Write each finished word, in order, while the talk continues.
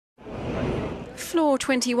floor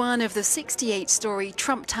 21 of the 68-story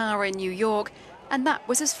Trump Tower in New York, and that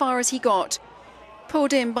was as far as he got.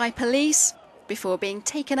 Pulled in by police before being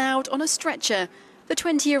taken out on a stretcher. The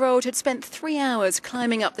 20-year-old had spent 3 hours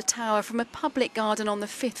climbing up the tower from a public garden on the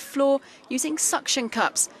 5th floor using suction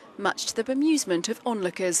cups, much to the bemusement of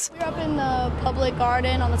onlookers. We were up in the public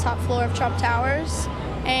garden on the top floor of Trump Towers,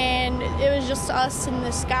 and it was just us and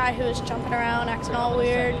this guy who was jumping around, acting all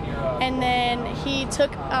weird. And then he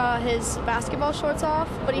took his basketball shorts off,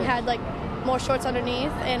 but he had like more shorts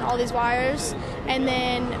underneath and all these wires, and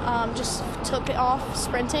then just took it off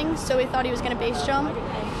sprinting, so we thought he was going to base jump.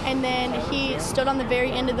 And then he stood on the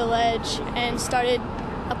very end of the ledge and started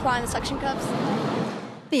applying the suction cups.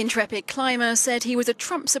 The intrepid climber said he was a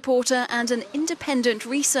Trump supporter and an independent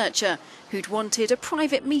researcher who'd wanted a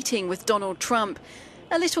private meeting with Donald Trump.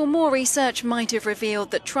 A little more research might have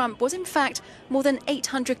revealed that Trump was in fact more than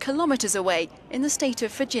 800 kilometers away in the state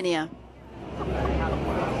of Virginia.